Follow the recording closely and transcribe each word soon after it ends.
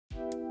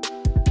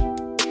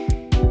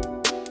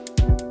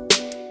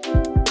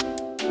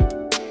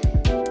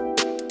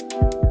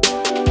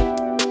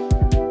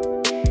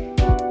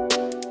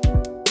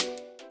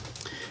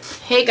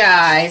Hey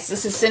guys,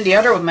 this is Cindy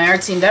Utter with my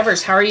Artsy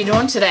Endeavors. How are you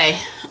doing today?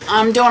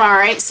 I'm doing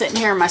alright, sitting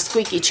here in my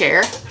squeaky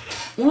chair.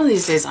 One of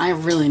these days I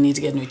really need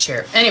to get a new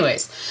chair.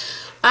 Anyways,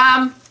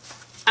 I'm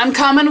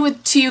coming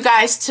to you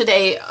guys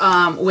today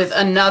with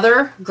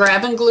another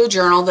grab and glue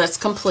journal that's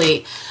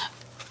complete.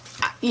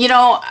 You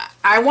know,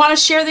 I want to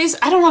share these.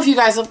 I don't know if you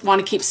guys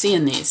want to keep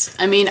seeing these.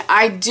 I mean,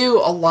 I do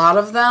a lot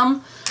of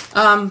them.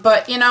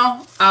 But you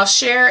know, I'll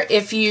share.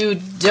 If you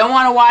don't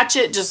want to watch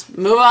it, just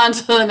move on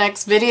to the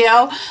next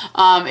video.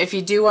 If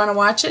you do want to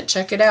watch it,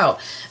 check it out.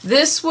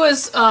 This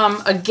was,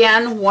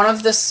 again, one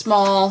of the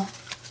small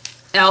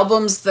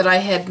albums that I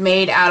had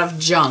made out of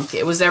junk.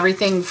 It was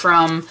everything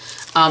from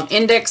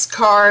index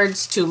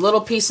cards to little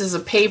pieces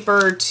of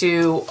paper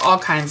to all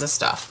kinds of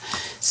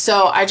stuff.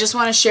 So I just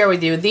want to share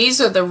with you.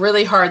 These are the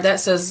really hard, that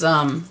says,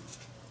 I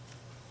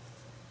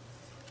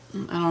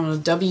don't know,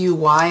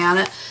 WY on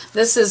it.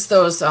 This is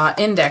those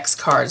index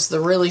cards, the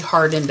really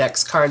hard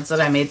index cards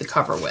that I made the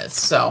cover with.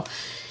 So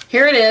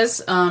here it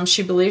is.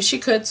 She believed she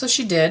could, so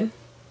she did.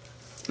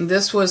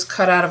 This was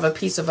cut out of a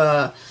piece of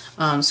a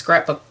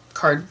scrapbook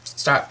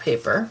cardstock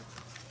paper.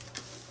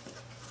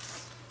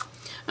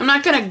 I'm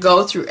not going to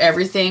go through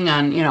everything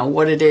on, you know,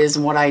 what it is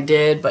and what I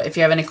did, but if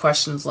you have any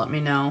questions, let me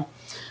know.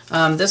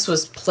 This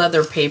was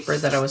pleather paper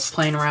that I was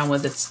playing around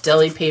with. It's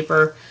deli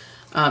paper.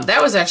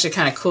 That was actually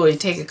kind of cool. You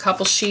take a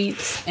couple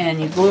sheets and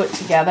you glue it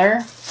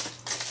together,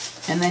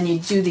 and then you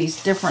do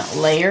these different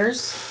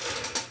layers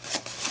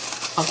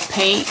of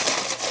paint,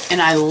 and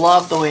I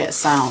love the way it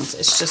sounds.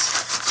 It's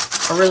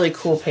just a really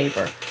cool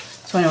paper.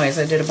 So anyways,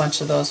 I did a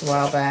bunch of those a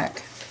while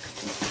back.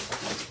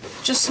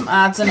 Just some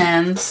odds and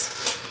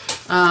ends.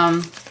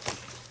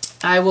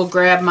 I will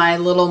grab my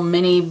little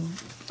mini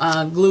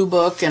glue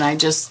book, and I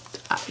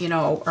just, you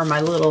know, or my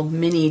little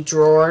mini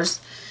drawers,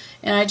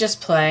 and I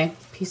just play.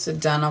 Piece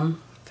of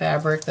denim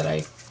fabric that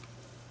I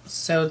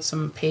sewed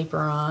some paper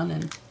on.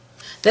 And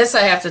this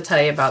I have to tell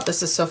you about.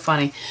 This is so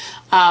funny.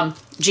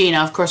 Gina,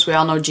 of course we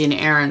all know Gina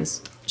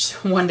Ahrens.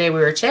 One day we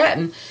were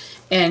chatting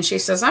and she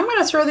says, I'm going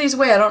to throw these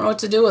away. I don't know what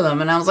to do with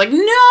them. And I was like, no,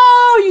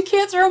 you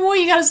can't throw them away.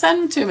 You got to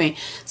send them to me.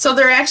 So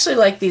they're actually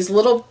like these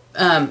little,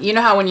 you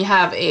know how when you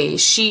have a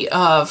sheet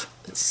of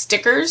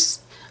stickers,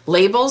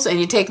 labels, and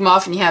you take them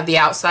off and you have the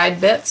outside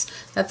bits?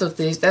 That's what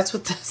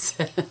this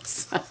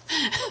is.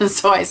 And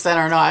so I sent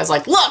her no. I was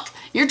like, look,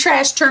 your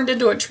trash turned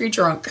into a tree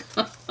trunk.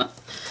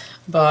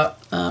 But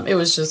it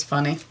was just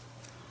funny.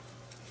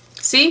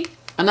 See?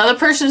 Another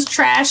person's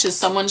trash is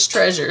someone's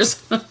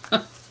treasures.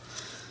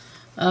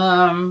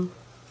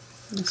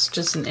 It's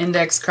just an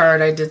index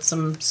card I did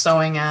some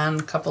sewing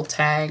on, a couple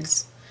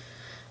tags.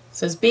 It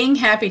says, being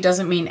happy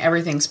doesn't mean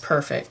everything's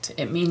perfect.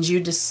 It means you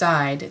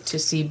decide to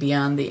see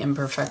beyond the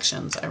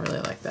imperfections. I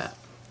really like that.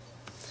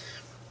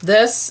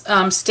 This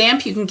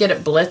stamp you can get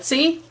at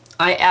Blitzy.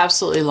 I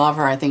absolutely love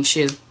her. I think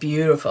she is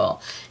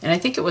beautiful. And I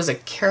think it was a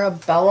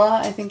Carabella,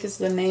 I think is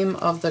the name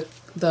of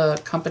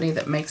the company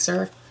that makes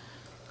her.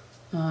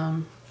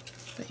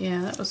 But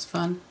yeah, that was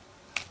fun.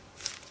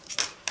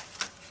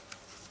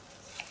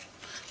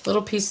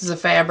 Little pieces of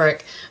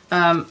fabric.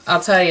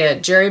 I'll tell you,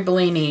 Jerry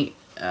Bellini,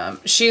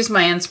 she's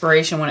my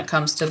inspiration when it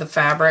comes to the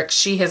fabric.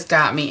 She has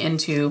got me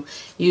into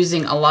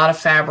using a lot of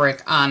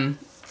fabric on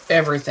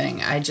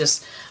everything.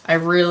 I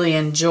really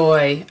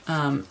enjoy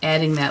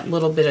adding that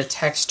little bit of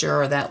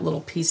texture or that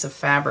little piece of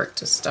fabric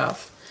to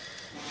stuff.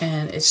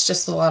 And it's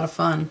just a lot of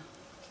fun.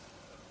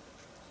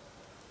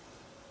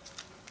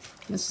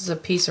 This is a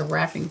piece of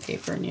wrapping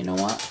paper, and you know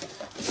what?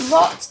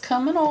 Lots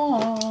coming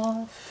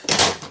off.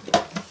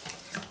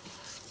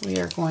 We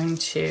are going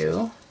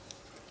to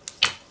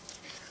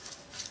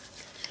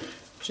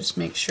just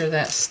make sure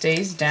that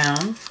stays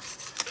down.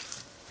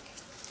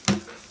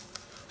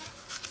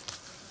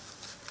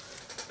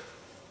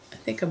 I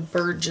think a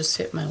bird just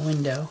hit my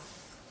window.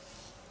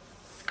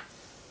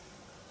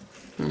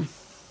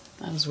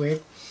 That was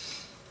weird.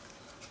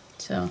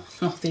 So,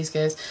 oh, these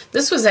guys.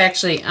 This was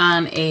actually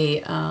on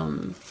a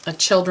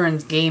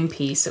children's game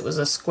piece. It was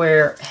a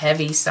square,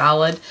 heavy,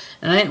 solid,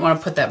 and I didn't want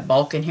to put that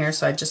bulk in here,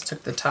 so I just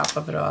took the top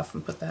of it off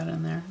and put that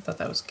in there. I thought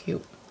that was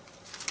cute.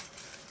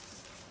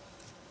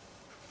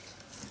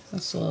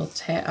 This little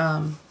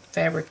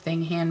fabric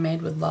thing,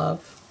 handmade with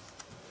love.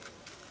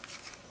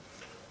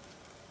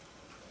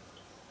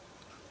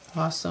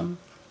 Awesome.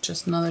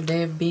 Just another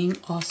day of being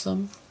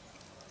awesome.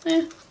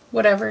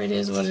 Whatever, it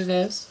is what it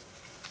is.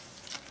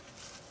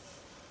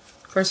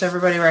 Of course,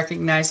 everybody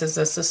recognizes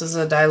this. This is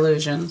a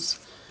Dilutions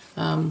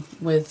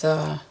with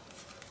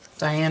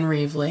Diane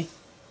Reevely.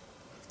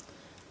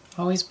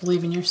 Always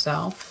believe in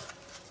yourself.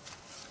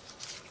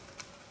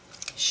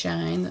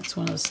 Shine, that's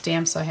one of the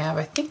stamps I have.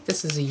 I think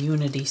this is a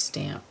Unity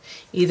stamp.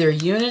 Either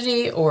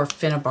Unity or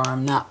Finnabar,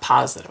 I'm not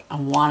positive. I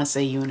want to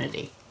say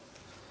Unity.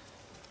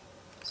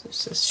 So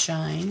this is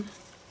Shine.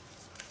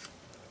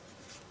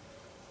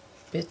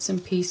 Bits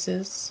and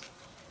pieces.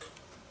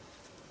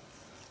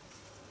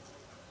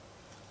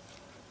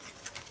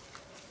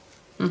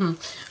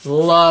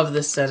 Love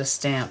this set of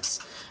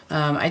stamps.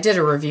 I did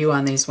a review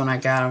on these when I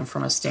got them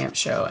from a stamp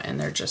show, and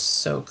they're just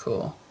so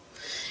cool.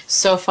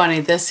 So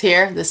funny. This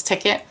here, this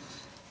ticket,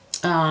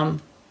 a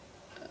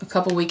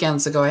couple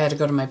weekends ago I had to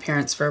go to my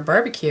parents for a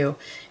barbecue,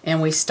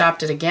 and we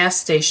stopped at a gas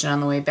station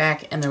on the way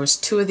back, and there was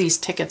 2 of these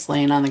tickets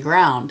laying on the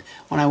ground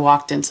when I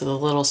walked into the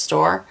little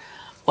store.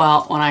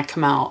 Well, when I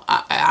come out,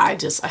 I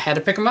had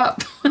to pick them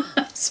up.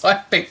 So I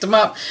picked them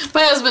up.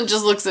 My husband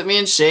just looks at me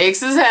and shakes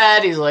his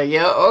head. He's like,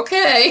 yeah,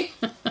 okay.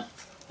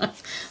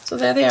 So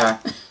there they are.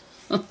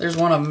 There's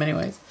one of them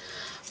anyways.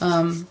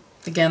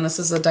 Again, this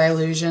is the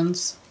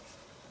Dilutions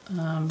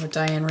with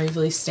Diane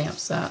Reevely stamp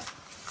set.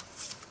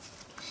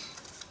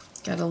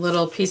 Got a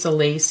little piece of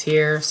lace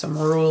here, some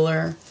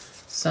ruler,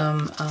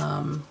 some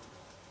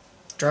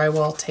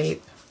drywall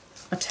tape,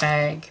 a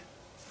tag,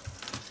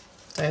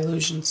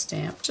 Dilution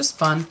stamp. Just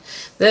fun.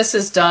 This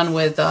is done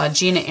with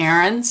Gina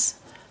Aaron's,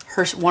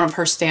 one of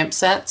her stamp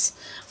sets.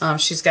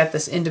 She's got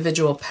this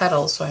individual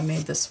petal, so I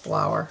made this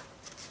flower.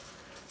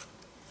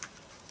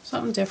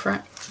 Something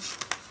different.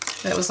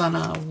 That was on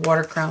a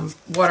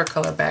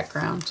watercolor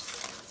background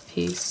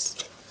piece.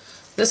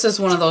 This is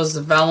one of those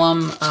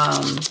vellum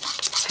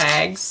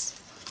tags.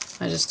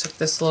 I just took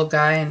this little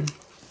guy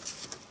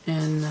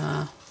and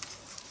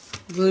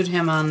glued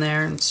him on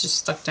there, and it's just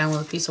stuck down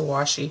with a piece of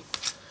washi.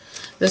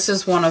 This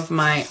is one of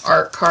my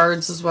art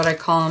cards, is what I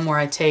call them, where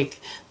I take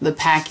the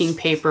packing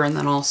paper and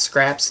then all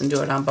scraps and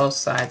do it on both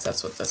sides.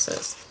 That's what this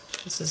is.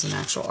 This is an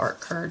actual art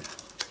card.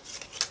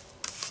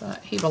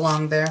 But he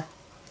belonged there.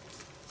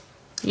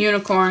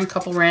 Unicorn,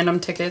 couple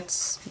random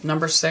tickets,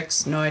 number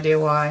 6, no idea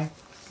why.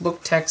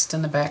 Book text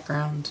in the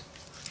background.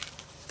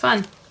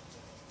 Fun.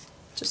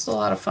 Just a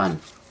lot of fun.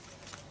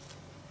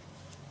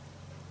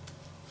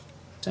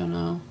 Don't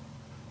know.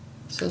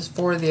 It says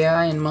for the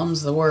eye and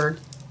mum's the word.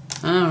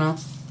 I don't know.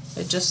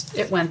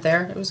 It went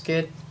there. It was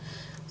good. It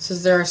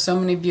says there are so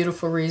many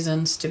beautiful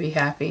reasons to be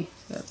happy.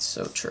 That's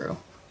so true.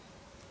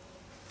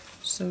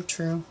 So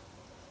true.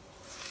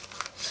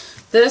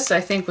 This, I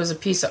think, was a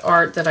piece of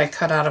art that I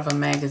cut out of a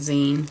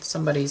magazine.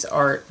 Somebody's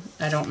art.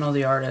 I don't know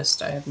the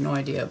artist. I have no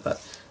idea,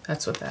 but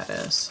that's what that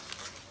is.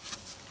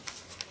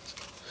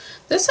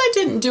 This I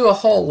didn't do a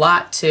whole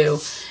lot to,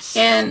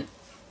 and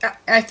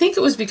I think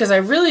it was because I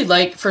really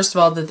like, first of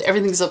all, that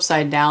everything's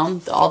upside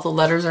down. All the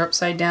letters are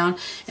upside down,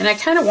 and I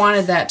kind of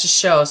wanted that to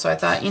show, so I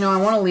thought, you know, I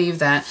want to leave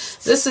that.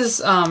 This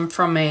is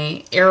from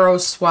a arrow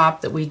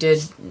swap that we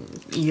did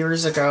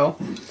years ago.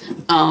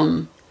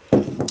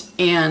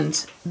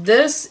 And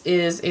this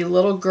is a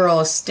little girl,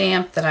 a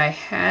stamp that I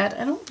had.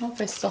 I don't know if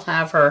I still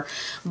have her,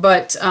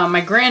 but my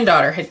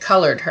granddaughter had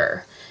colored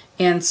her.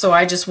 And so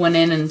I just went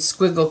in and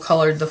squiggle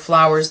colored the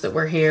flowers that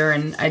were here,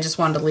 and I just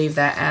wanted to leave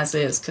that as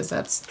is because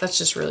that's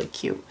just really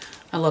cute.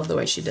 I love the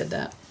way she did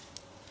that.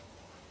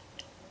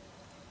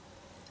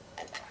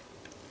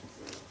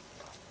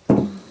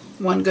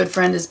 One good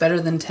friend is better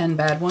than 10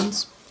 bad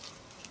ones.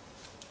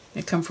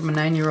 They come from a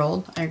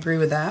 9-year-old. I agree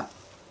with that.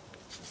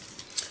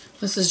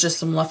 This is just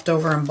some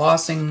leftover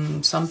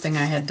embossing something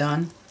I had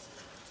done.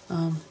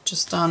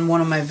 Just on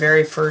one of my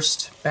very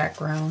first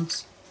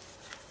backgrounds.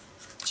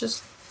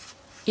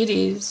 It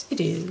is.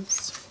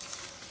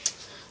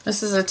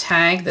 This is a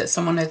tag that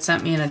someone had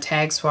sent me in a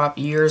tag swap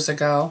years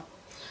ago.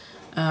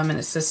 And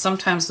it says,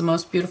 sometimes the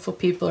most beautiful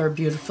people are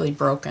beautifully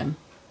broken.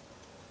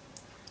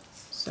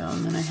 So,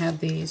 and then I had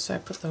these, so I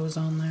put those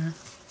on there.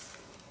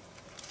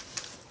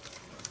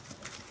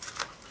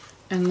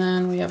 And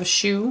then we have a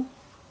shoe.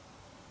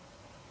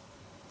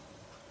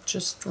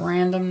 Just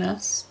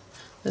randomness.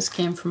 This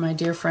came from my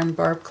dear friend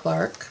Barb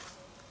Clark.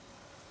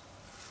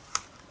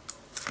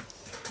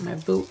 My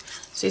boot.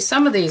 See,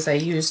 some of these I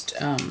used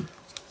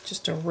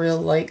just a real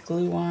light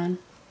glue on.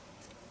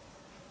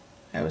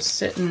 I was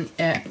sitting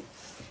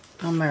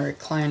on my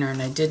recliner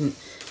and I didn't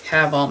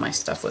have all my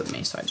stuff with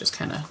me, so I just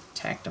kind of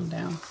tacked them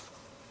down.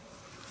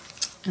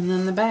 And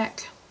then the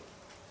back.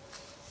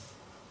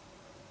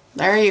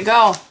 There you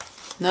go.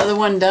 Another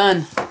one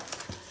done.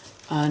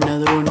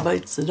 Another one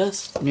bites the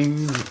dust.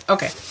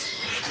 Okay.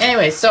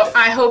 Anyway, so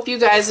I hope you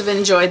guys have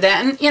enjoyed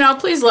that. And, you know,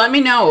 please let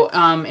me know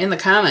in the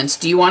comments.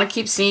 Do you want to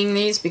keep seeing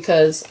these?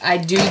 Because I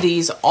do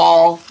these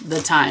all the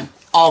time.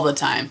 All the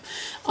time.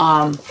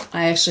 I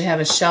actually have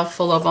a shelf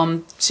full of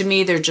them. To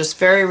me, they're just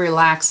very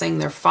relaxing.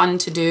 They're fun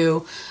to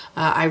do.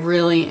 I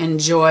really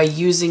enjoy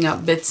using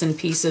up bits and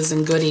pieces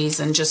and goodies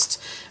and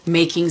just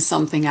making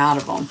something out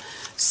of them.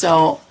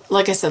 So,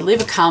 like I said,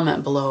 leave a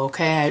comment below,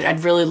 okay?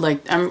 I'd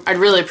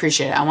really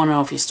appreciate it. I want to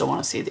know if you still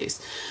want to see these.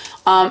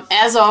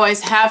 As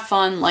always, have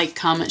fun, like,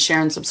 comment,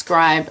 share, and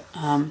subscribe.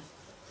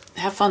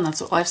 Have fun. That's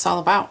what life's all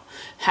about.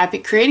 Happy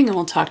creating, and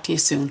we'll talk to you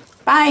soon.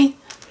 Bye!